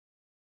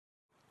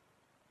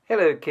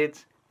Hello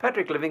kids,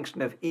 Patrick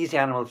Livingstone of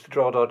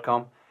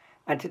easyanimals2draw.com,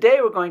 and today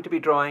we're going to be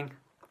drawing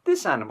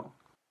this animal.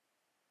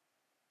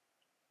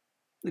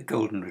 The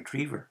golden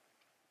retriever.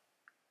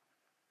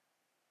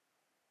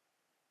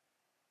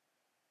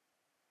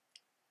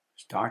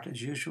 Start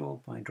as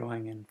usual by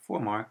drawing in 4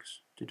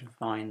 marks to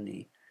define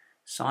the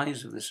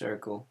size of the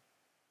circle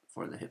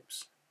for the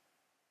hips.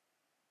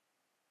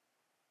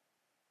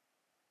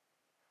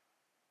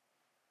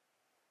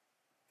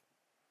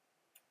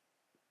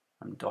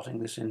 I'm dotting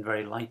this in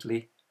very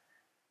lightly.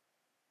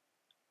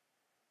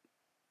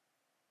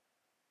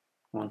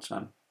 Once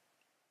I'm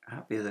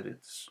happy that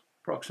it's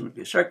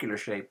approximately circular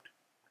shaped,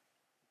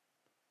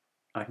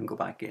 I can go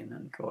back in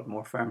and draw it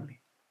more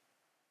firmly.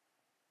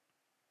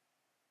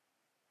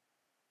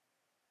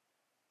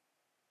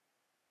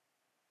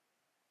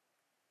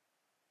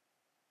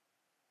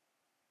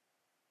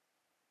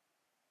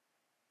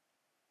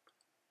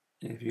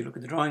 If you look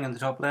at the drawing on the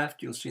top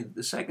left, you'll see that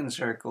the second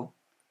circle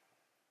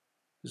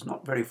is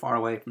not very far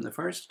away from the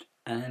first,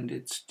 and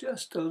it's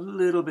just a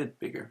little bit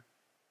bigger.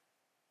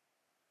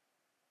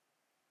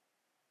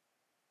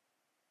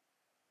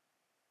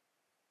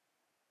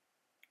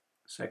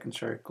 The second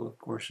circle, of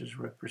course, is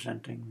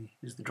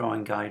the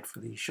drawing guide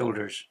for the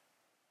shoulders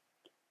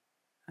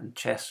and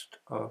chest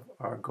of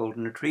our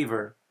golden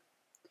retriever.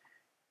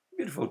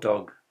 Beautiful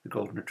dog, the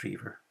golden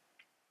retriever.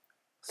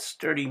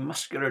 Sturdy,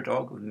 muscular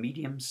dog of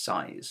medium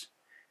size,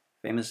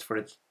 famous for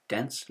its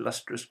dense,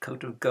 lustrous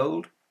coat of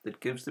gold that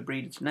gives the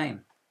breed its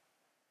name.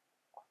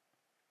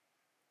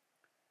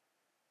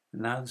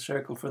 And now the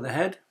circle for the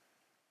head.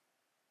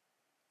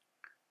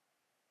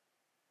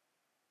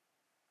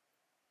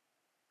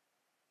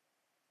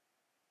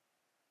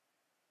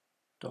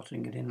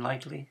 Dotting it in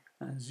lightly,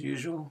 as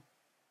usual.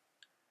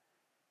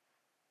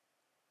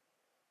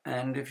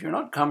 And if you're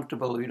not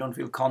comfortable, or you don't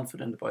feel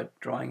confident about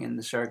drawing in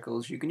the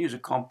circles, you can use a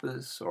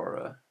compass or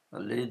a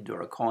lid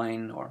or a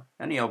coin or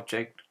any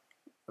object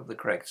of the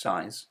correct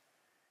size.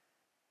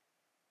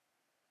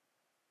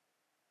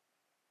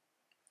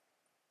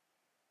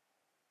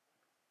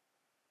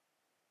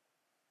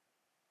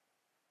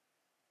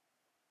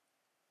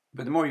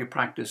 But the more you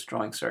practice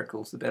drawing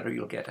circles, the better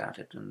you'll get at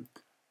it, and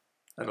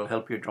that'll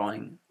help your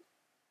drawing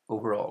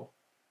overall.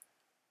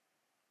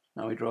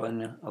 Now we draw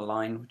in a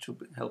line which will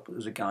help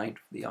as a guide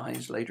for the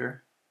eyes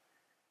later.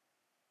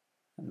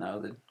 And now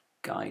the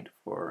guide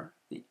for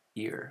the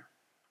ear.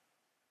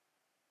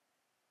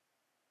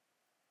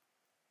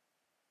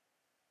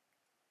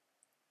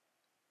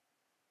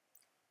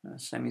 A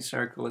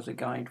semicircle as a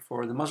guide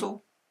for the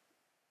muzzle.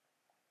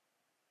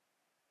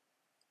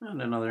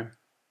 And another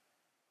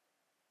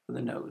for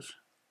the nose.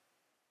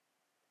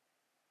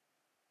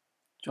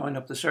 Join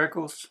up the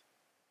circles.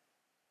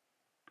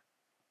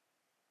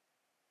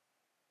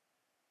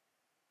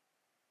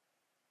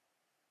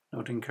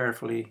 Noting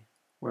carefully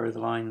where the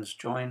lines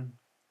join.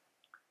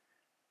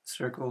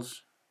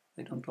 Circles,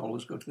 they don't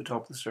always go to the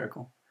top of the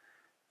circle.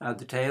 Add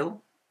the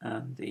tail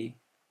and the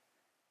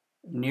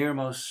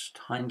nearmost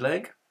hind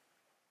leg.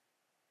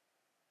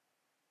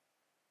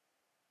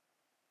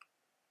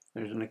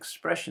 There's an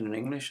expression in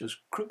English as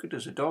crooked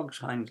as a dog's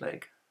hind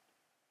leg.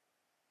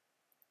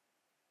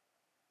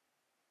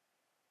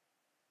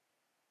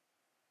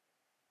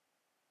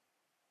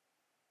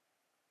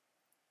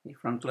 The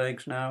front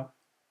legs now.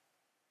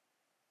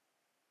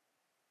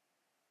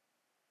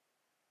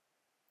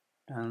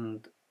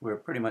 And we're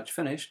pretty much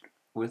finished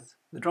with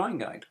the drawing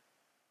guide.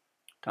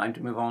 Time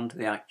to move on to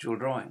the actual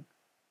drawing.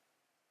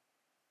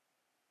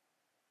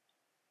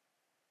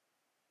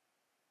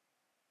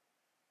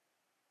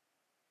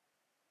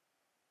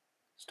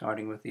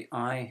 Starting with the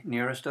eye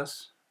nearest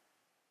us.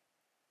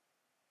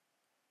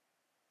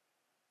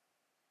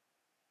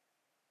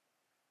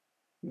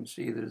 You can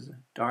see there's a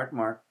dark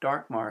mark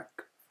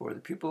for the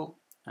pupil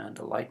and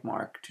a light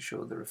mark to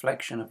show the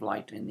reflection of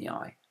light in the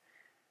eye,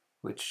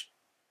 which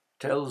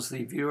tells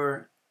the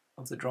viewer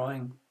of the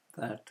drawing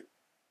that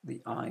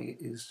the eye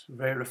is a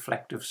very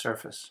reflective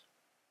surface,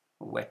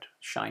 a wet,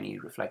 shiny,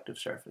 reflective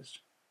surface.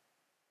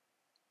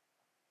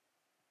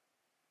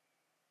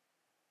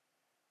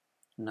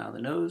 Now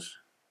the nose.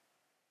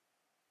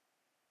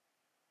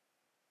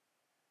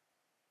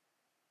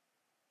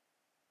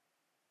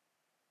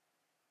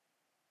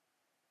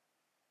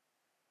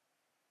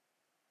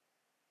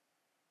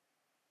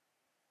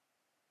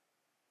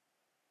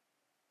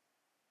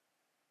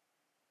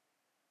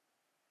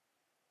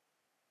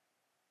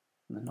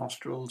 The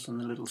nostrils and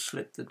the little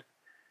slit, the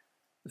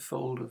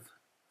fold of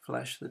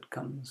flesh that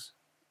comes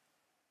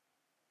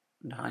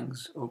and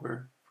hangs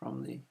over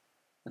from the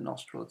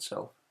nostril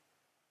itself.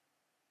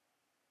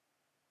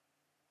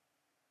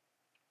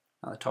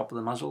 Now the top of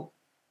the muzzle.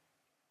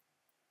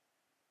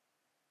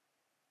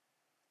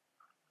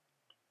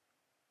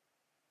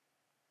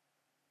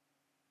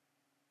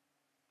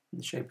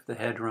 And the shape of the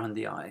head around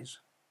the eyes.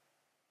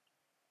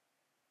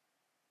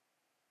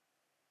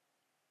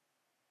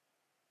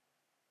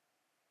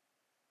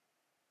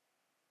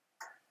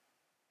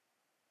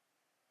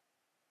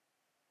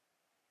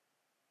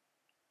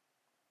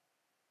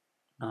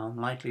 Now I'm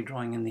lightly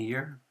drawing in the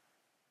ear.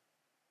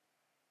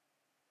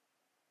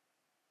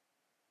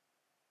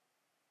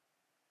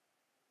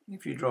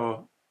 if you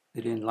draw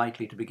it in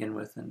lightly to begin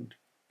with, and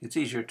it's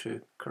easier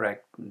to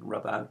correct and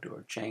rub out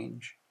or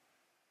change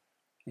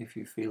if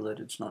you feel that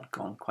it's not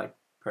gone quite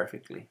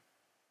perfectly.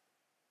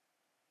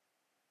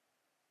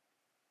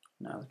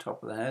 Now the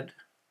top of the head,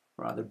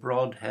 rather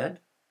broad head.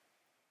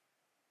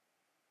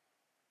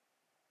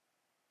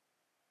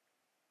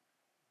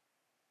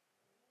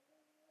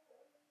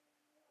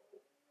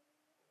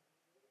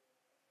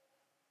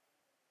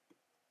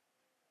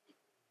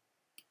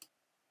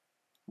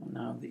 And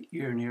now the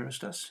ear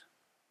nearest us.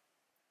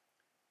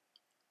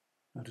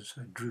 Notice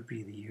how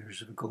droopy the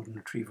ears of a golden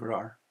retriever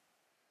are.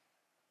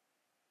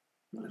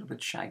 A little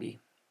bit shaggy,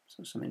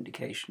 so some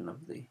indication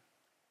of the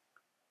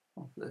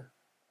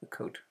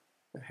coat,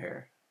 the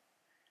hair.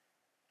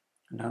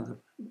 And now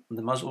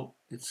the muzzle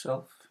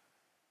itself,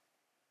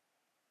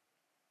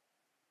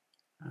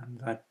 and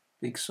that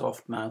big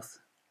soft mouth.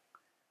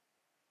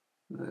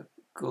 The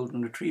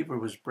golden retriever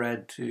was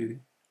bred to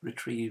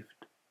retrieve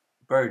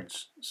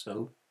birds,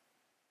 so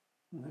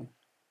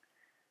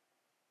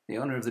the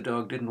owner of the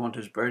dog didn't want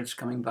his birds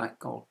coming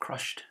back all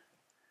crushed,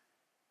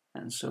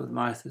 and so the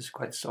mouth is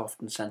quite soft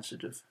and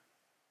sensitive,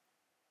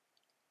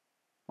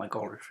 like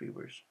all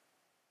retrievers.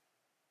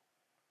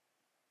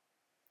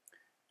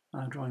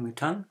 Now drawing the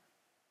tongue.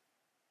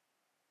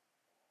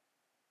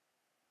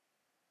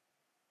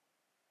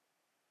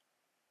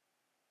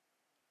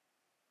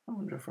 I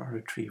wonder if our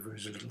retriever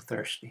is a little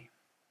thirsty.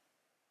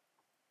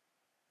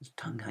 His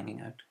tongue hanging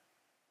out.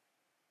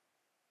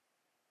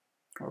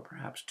 Or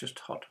perhaps just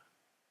hot.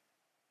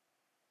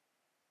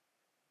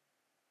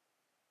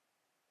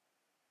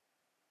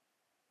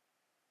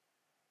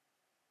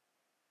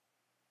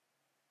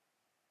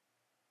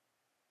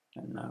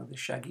 And now the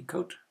shaggy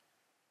coat.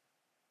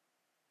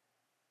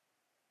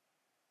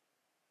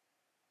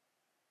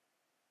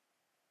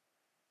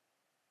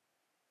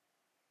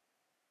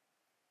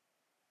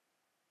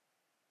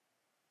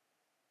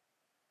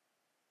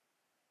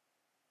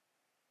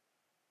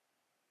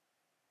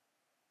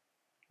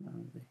 Now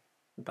the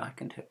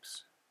back and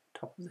hips,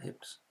 top of the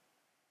hips.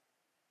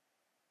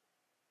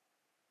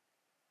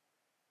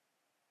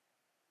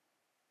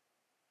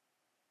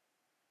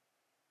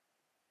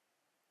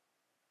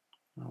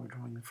 Now we're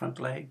drawing the front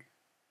leg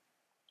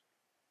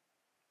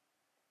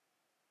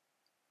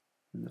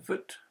and the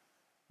foot,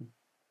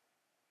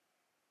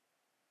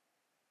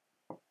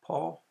 or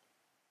paw.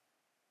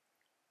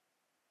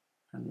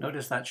 And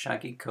notice that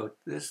shaggy coat.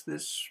 The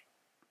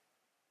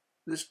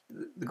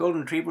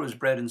golden retriever was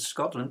bred in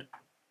Scotland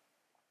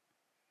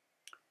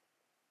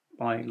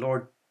by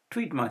Lord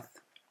Tweedmouth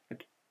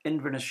at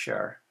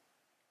Inverness-shire,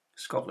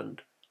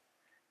 Scotland.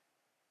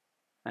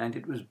 And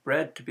it was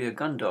bred to be a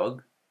gun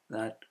dog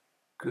that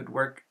could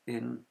work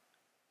in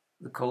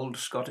the cold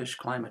Scottish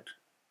climate.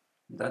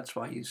 That's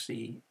why you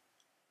see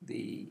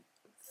the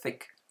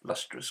thick,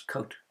 lustrous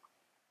coat,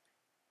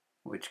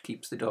 which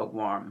keeps the dog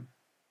warm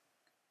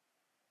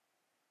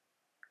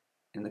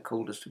in the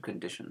coldest of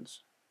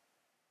conditions.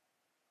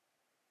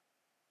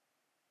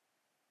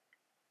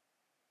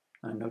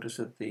 I notice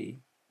that the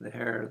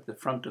hair at the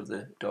front of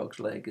the dog's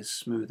leg is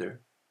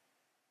smoother.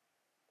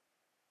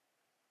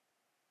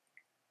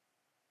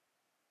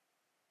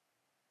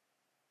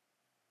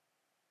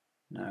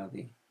 Now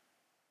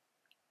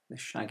the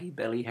shaggy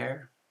belly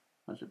hair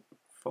as it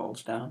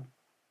falls down.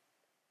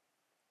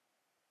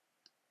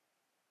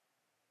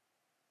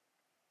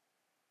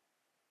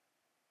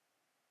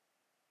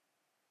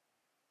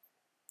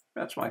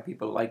 That's why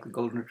people like the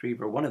golden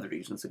retriever. One of the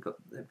reasons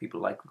that people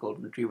like the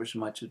golden retriever so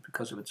much is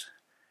because of its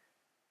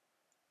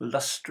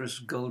lustrous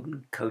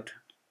golden coat.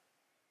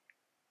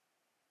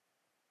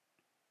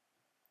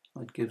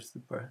 It gives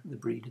the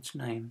breed its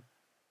name.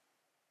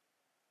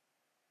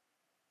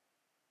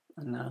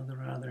 And now the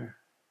rather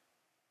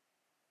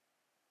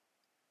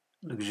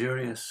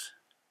luxurious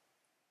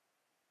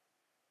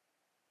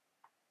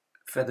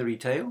feathery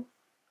tail,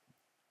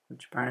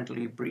 which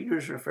apparently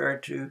breeders refer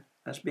to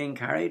as being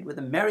carried with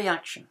a merry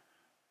action.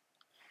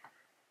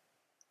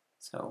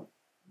 So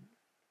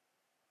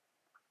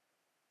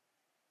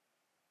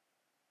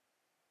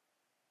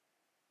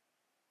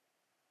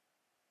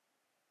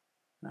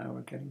now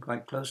we're getting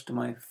quite close to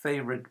my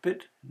favorite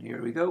bit, and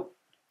here we go.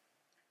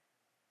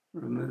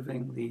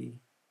 Removing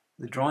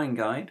the drawing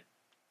guide,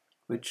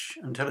 which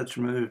until it's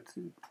removed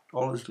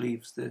always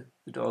leaves the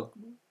dog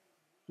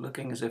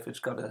looking as if it's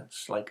got a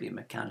slightly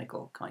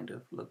mechanical kind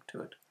of look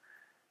to it.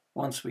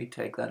 Once we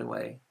take that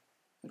away,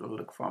 it'll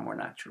look far more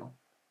natural.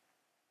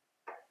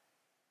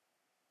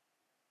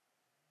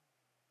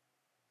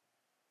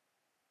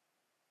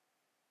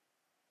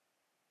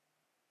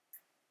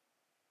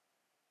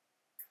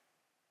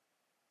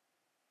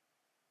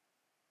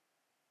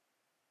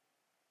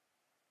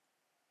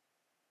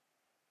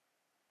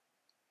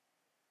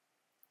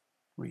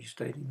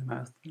 Restating the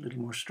mouth a little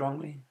more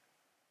strongly.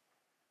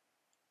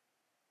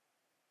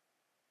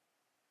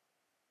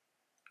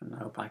 And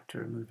now back to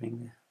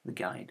removing the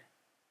guide.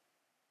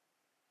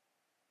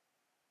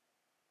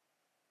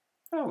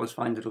 I always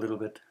find it a little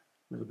bit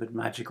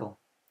magical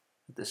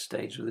at this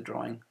stage of the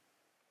drawing.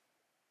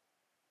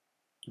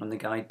 and the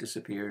guide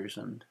disappears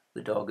and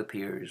the dog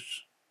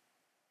appears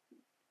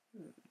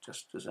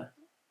just as a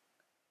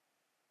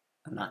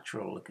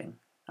natural looking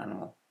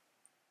animal.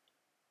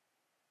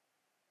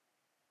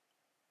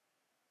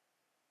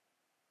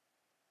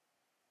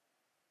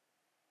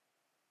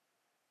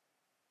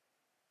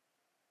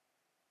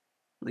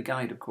 The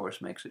guide, of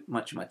course, makes it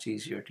much, much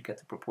easier to get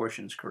the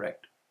proportions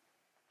correct.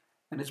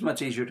 And it's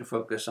much easier to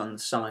focus on the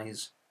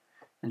size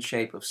and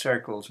shape of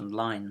circles and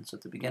lines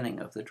at the beginning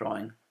of the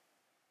drawing.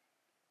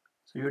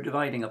 So you're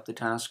dividing up the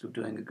task of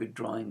doing a good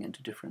drawing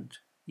into different,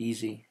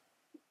 easy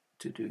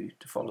to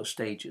follow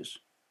stages,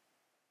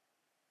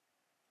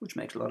 which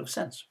makes a lot of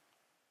sense.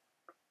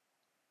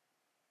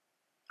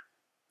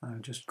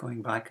 Just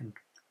going back and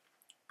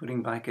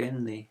putting back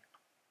in the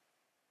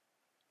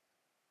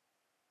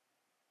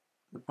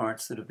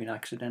parts that have been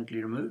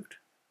accidentally removed.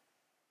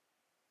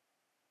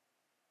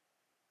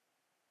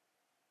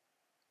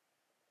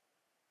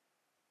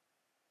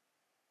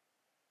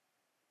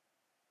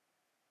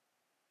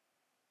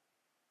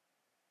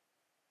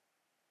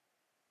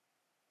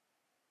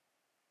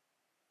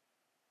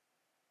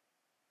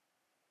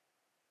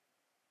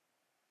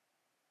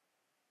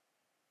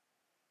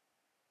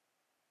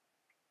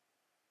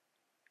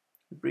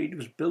 The breed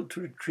was built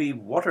to retrieve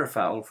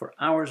waterfowl for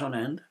hours on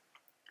end,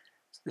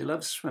 so they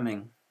love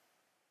swimming.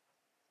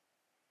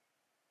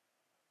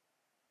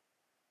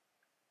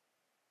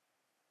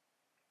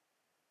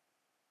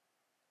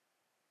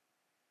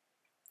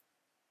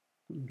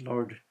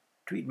 Lord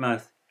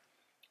Tweedmouth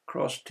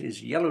crossed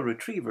his yellow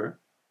retriever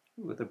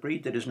with a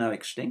breed that is now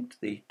extinct,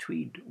 the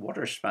Tweed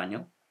Water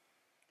Spaniel.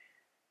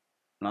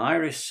 An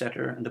Irish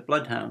setter and a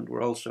bloodhound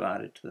were also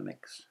added to the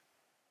mix.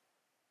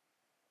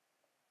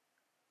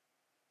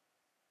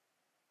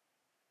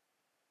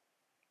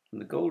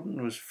 And the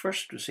Golden was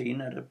first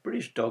seen at a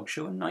British dog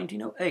show in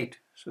 1908,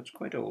 so it's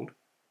quite old.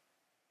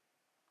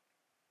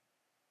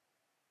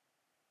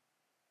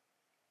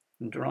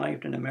 And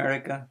arrived in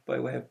America by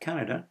way of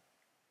Canada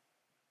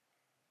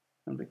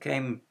and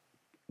became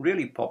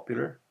really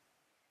popular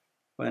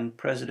when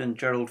President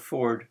Gerald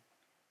Ford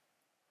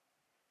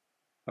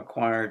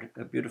acquired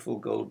a beautiful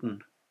golden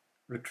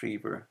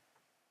retriever,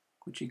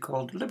 which he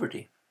called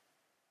Liberty.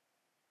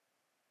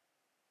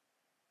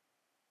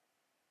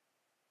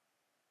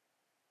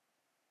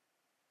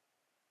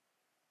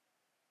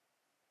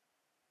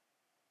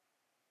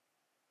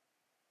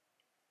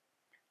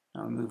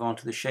 Now we move on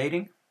to the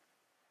shading.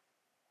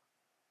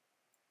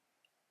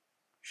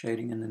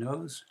 Shading in the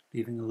nose,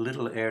 leaving a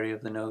little area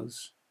of the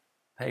nose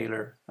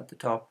paler at the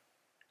top,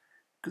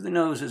 because the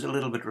nose is a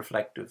little bit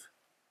reflective.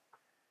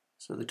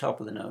 So the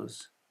top of the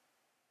nose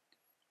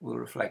will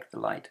reflect the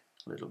light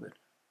a little bit.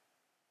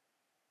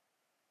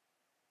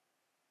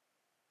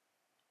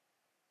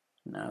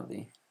 Now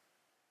the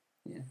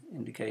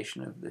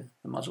indication of the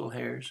muzzle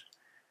hairs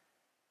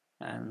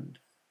and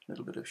a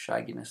little bit of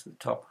shagginess at the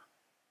top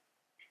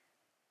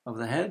of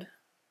the head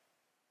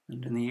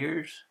and in the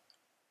ears.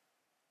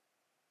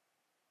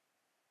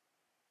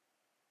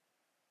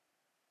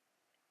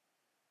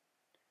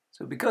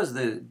 So because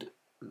the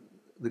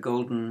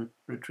golden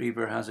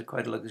retriever has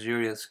quite a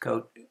luxurious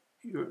coat,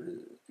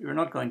 we're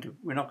not going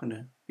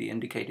to be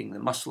indicating the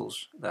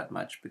muscles that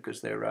much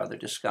because they're rather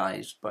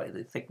disguised by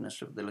the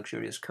thickness of the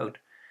luxurious coat.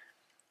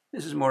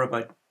 This is more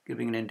about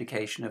giving an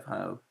indication of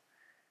how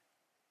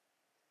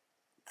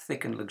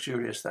thick and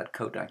luxurious that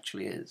coat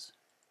actually is.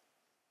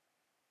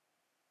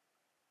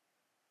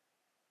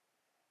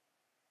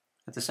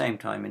 At the same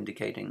time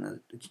indicating that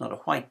it's not a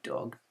white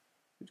dog,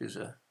 it is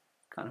a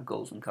kind of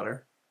golden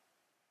color.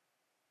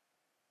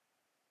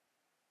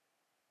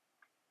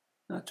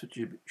 That's what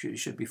you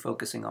should be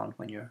focusing on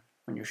when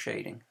you're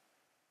shading,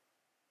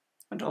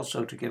 and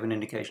also to give an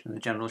indication of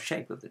the general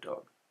shape of the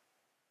dog.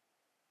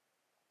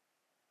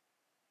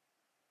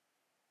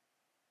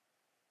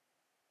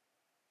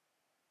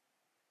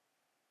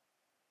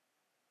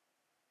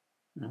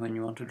 And when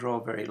you want to draw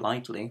very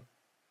lightly,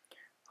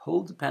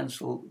 hold the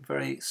pencil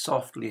very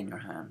softly in your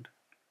hand,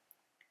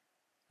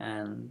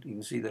 and you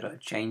can see that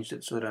I've changed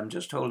it so that I'm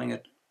just holding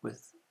it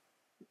with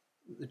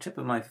the tip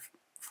of my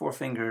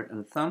forefinger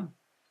and thumb.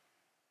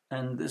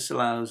 And this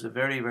allows a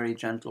very, very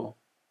gentle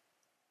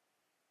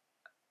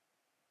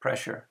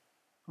pressure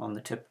on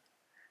the tip,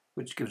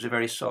 which gives a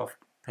very soft,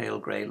 pale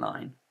grey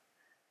line.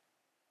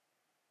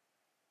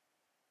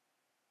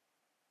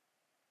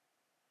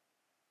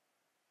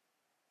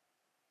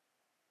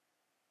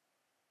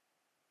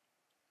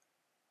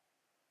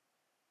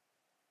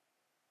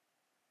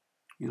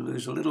 You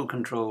lose a little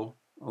control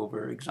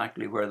over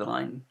exactly where the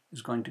line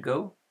is going to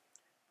go,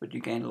 but you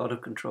gain a lot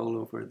of control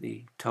over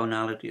the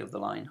tonality of the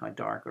line, how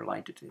dark or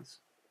light it is.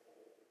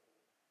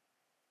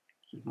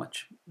 It's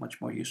much,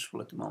 much more useful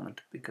at the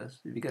moment,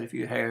 because if you get a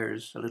few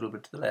hairs a little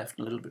bit to the left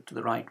and a little bit to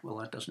the right, well,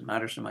 that doesn't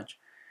matter so much.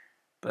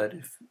 But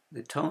if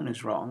the tone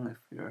is wrong, if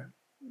you're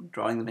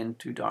drawing them in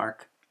too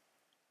dark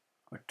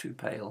or too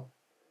pale,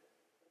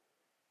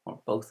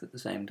 or both at the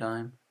same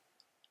time,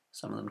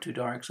 some of them too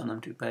dark, some of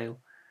them too pale,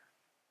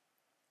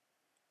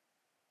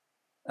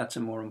 that's a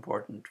more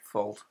important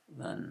fault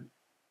than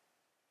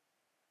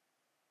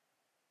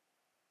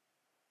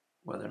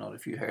whether or not a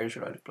few hairs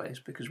are out of place,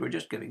 because we're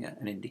just giving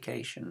an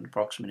indication, an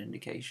approximate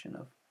indication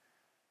of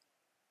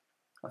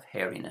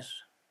hairiness.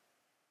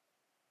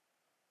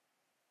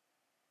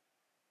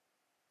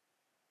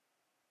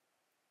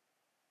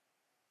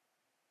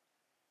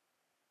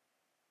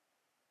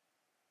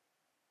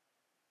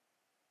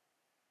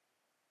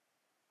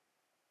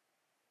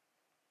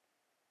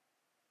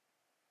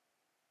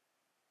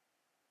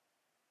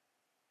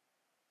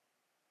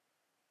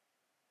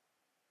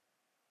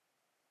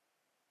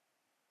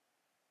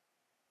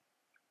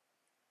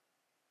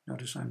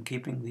 Notice I'm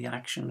keeping the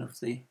action of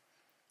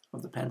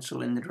the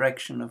pencil in the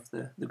direction of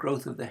the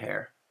growth of the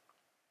hair,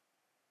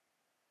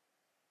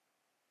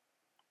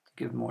 to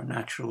give a more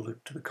natural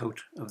look to the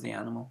coat of the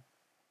animal.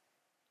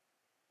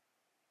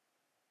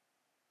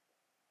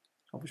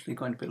 Obviously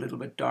going to be a little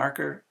bit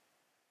darker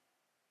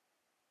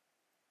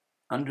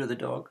under the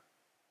dog,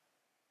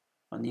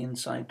 on the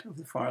inside of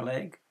the far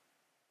leg,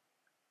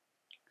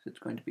 because it's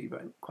going to be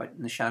quite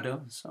in the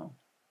shadow, so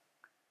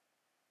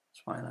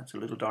that's why that's a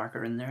little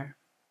darker in there.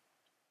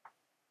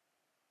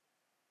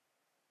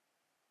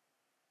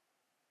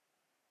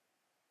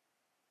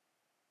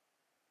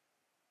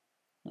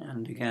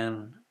 And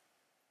again,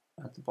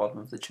 at the bottom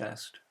of the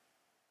chest,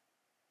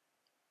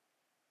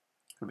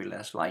 there'll be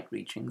less light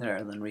reaching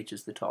there than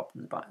reaches the top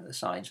and the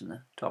sides and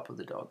the top of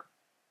the dog.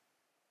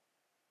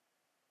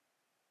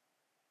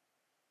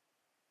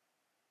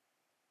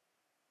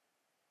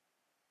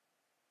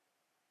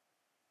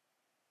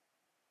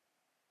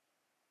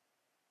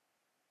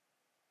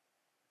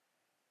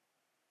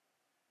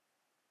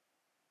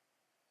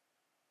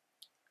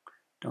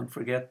 Don't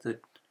forget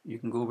that you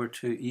can go over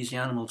to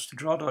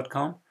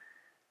easyanimals2draw.com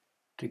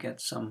to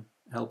get some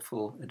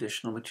helpful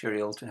additional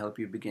material to help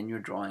you begin your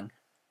drawing,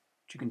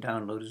 which you can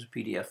download as a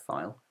PDF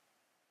file.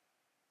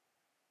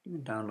 You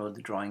can download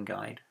the drawing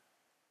guide,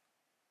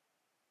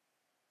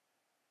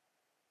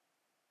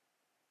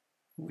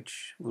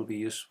 which will be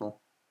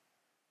useful,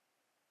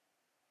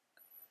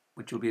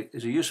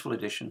 is a useful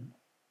addition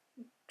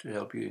to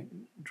help you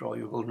draw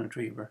your golden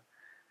retriever.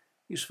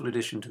 Useful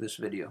addition to this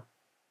video.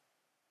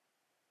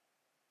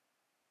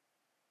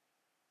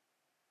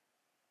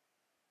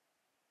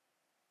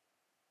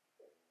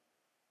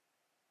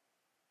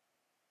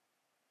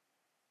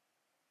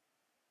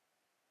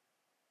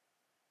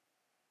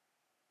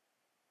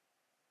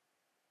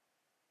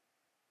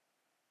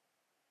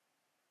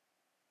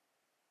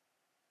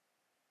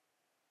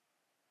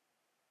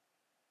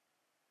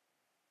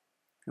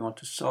 If you want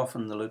to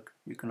soften the look,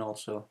 you can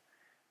also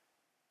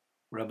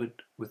rub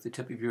it with the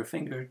tip of your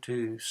finger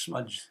to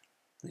smudge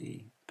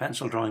the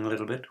pencil drawing a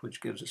little bit,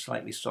 which gives a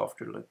slightly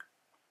softer look,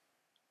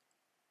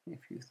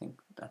 if you think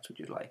that's what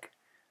you'd like.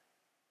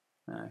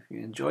 Now, if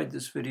you enjoyed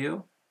this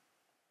video,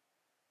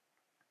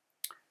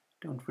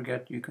 don't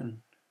forget you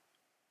can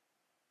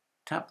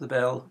tap the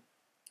bell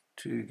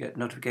to get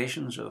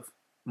notifications of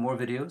more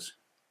videos,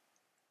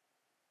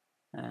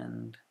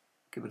 and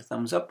give it a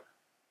thumbs up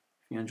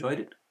if you enjoyed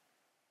it.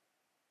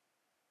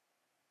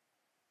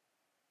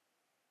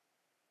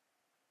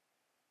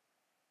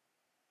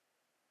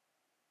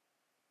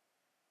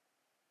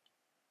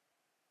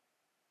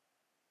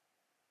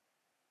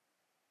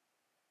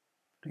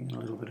 Putting a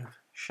little bit of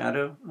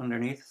shadow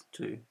underneath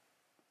to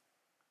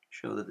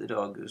show that the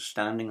dog is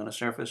standing on a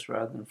surface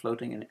rather than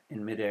floating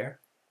in mid-air.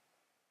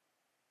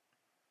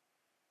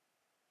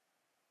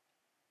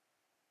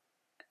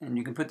 And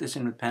you can put this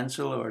in with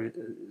pencil, or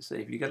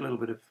say if you get a little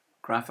bit of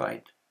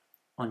graphite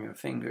on your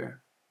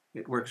finger,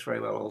 it works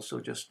very well also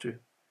just to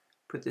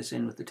put this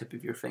in with the tip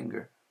of your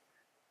finger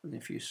with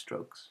a few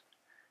strokes.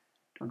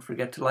 Don't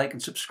forget to like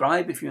and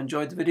subscribe if you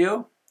enjoyed the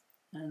video,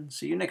 and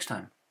see you next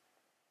time.